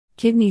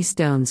Kidney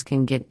stones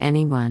can get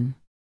anyone.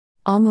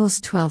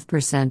 Almost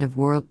 12% of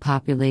world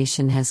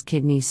population has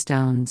kidney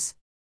stones.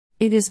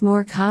 It is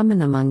more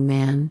common among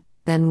men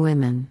than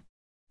women.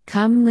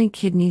 Commonly,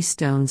 kidney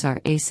stones are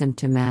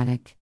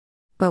asymptomatic.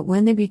 But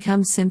when they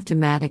become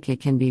symptomatic,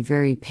 it can be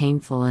very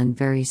painful and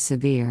very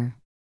severe.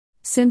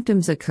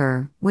 Symptoms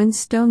occur when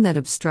stone that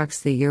obstructs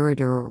the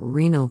ureter or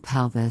renal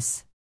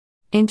pelvis.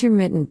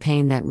 Intermittent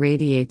pain that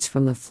radiates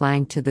from the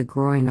flank to the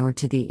groin or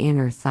to the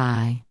inner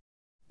thigh.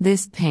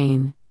 This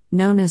pain,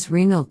 known as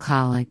renal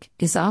colic,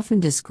 is often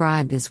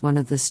described as one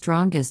of the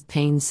strongest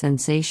pain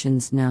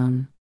sensations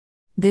known.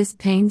 This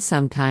pain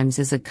sometimes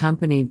is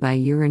accompanied by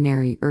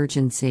urinary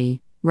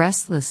urgency,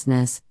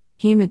 restlessness,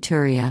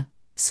 hematuria,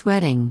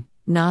 sweating,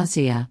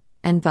 nausea,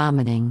 and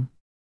vomiting.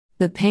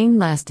 The pain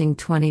lasting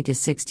 20 to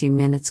 60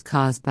 minutes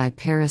caused by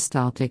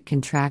peristaltic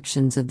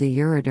contractions of the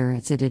ureter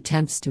as it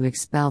attempts to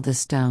expel the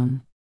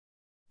stone.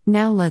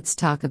 Now let's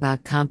talk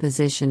about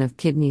composition of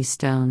kidney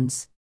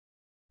stones.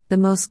 The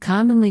most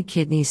commonly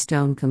kidney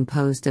stone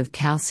composed of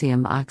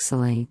calcium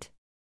oxalate.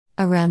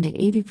 Around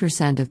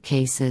 80% of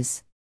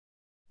cases.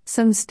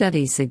 Some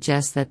studies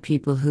suggest that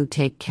people who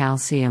take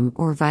calcium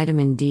or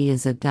vitamin D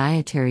as a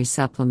dietary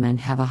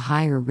supplement have a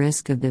higher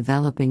risk of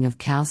developing of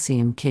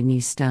calcium kidney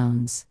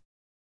stones.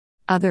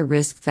 Other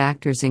risk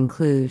factors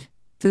include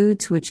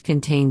foods which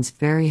contains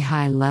very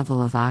high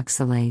level of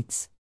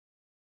oxalates.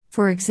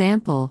 For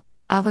example,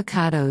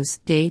 avocados,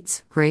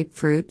 dates,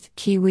 grapefruit,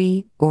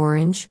 kiwi,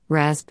 orange,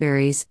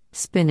 raspberries,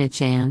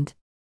 spinach and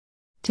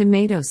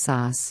tomato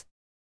sauce.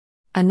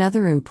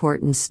 Another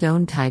important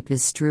stone type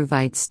is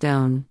struvite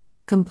stone,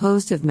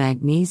 composed of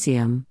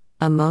magnesium,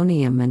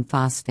 ammonium and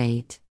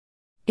phosphate.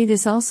 It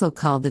is also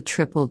called the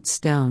tripled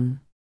stone.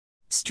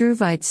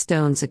 Struvite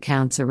stones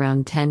accounts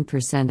around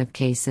 10% of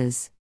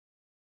cases.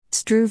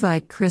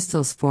 Struvite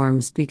crystals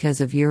forms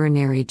because of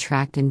urinary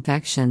tract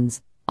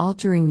infections,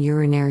 altering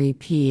urinary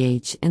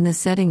pH in the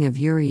setting of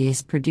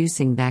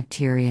urease-producing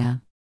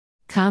bacteria.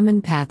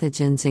 Common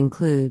pathogens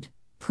include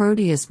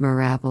Proteus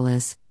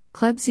mirabilis,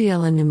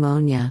 Klebsiella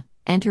pneumonia,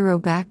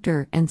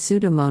 Enterobacter and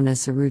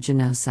Pseudomonas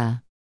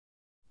aeruginosa.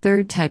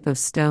 Third type of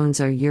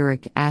stones are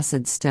uric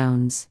acid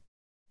stones,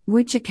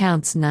 which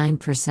accounts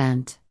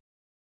 9%.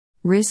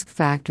 Risk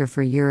factor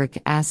for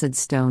uric acid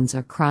stones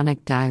are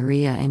chronic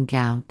diarrhea and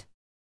gout.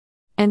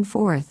 And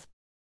fourth,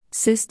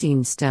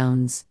 cystine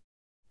stones,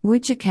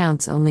 which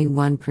accounts only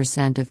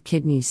 1% of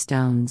kidney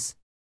stones.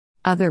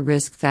 Other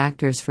risk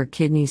factors for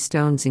kidney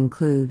stones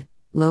include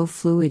low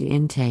fluid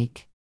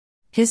intake,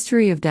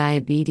 history of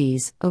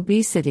diabetes,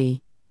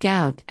 obesity,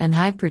 gout, and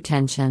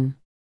hypertension.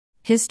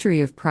 History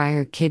of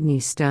prior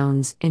kidney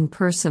stones in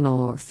personal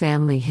or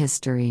family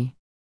history.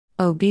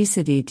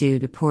 Obesity due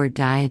to poor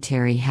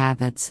dietary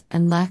habits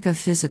and lack of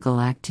physical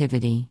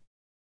activity.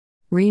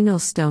 Renal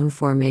stone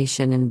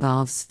formation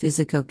involves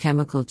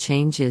physicochemical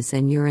changes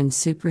and urine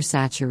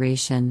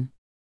supersaturation.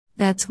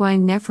 That's why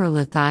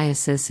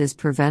nephrolithiasis is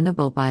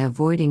preventable by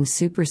avoiding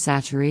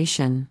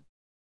supersaturation.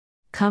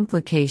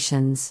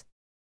 Complications.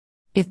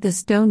 If the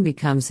stone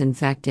becomes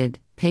infected,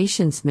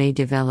 patients may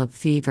develop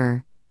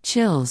fever,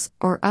 chills,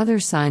 or other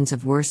signs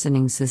of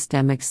worsening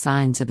systemic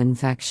signs of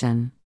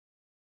infection.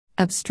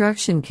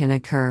 Obstruction can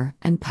occur,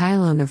 and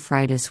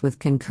pyelonephritis with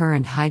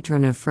concurrent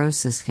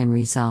hydronephrosis can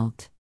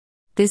result.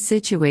 This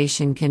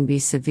situation can be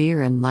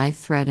severe and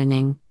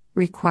life-threatening,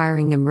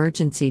 requiring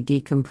emergency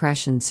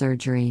decompression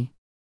surgery.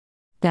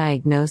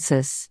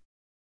 Diagnosis.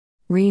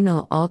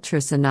 Renal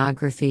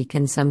ultrasonography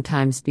can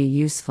sometimes be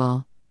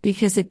useful,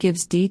 because it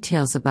gives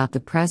details about the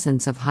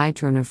presence of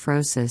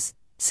hydronephrosis,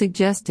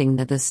 suggesting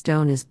that the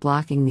stone is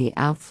blocking the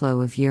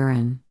outflow of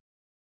urine.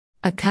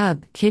 A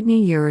CUB,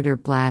 kidney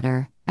ureter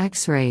bladder,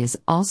 X-ray is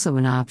also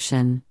an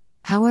option.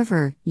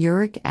 However,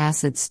 uric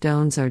acid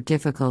stones are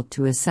difficult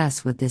to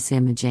assess with this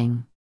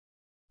imaging.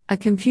 A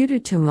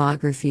computed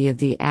tomography of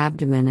the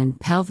abdomen and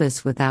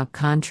pelvis without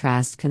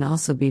contrast can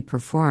also be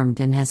performed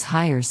and has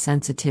higher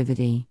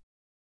sensitivity.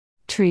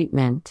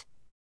 Treatment.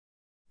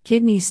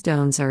 Kidney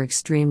stones are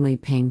extremely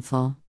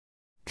painful.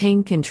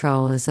 Pain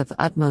control is of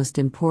utmost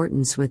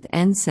importance with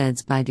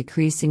NSAIDs by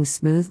decreasing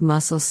smooth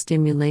muscle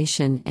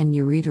stimulation and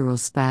ureteral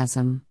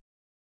spasm.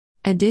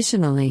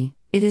 Additionally,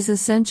 it is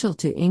essential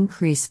to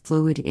increase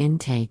fluid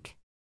intake.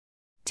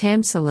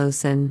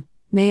 Tamsulosin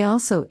may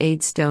also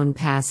aid stone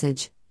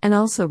passage and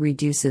also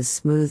reduces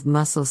smooth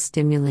muscle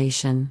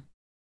stimulation.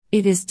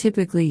 It is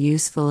typically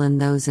useful in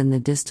those in the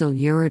distal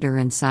ureter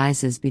and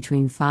sizes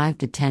between 5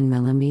 to 10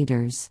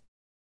 mm.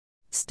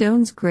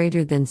 Stones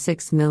greater than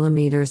 6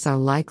 mm are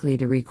likely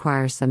to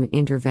require some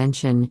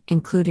intervention,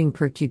 including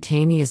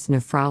percutaneous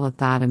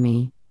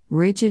nephrolithotomy,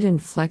 rigid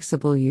and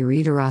flexible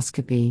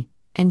ureteroscopy,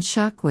 and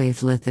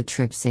shockwave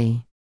lithotripsy.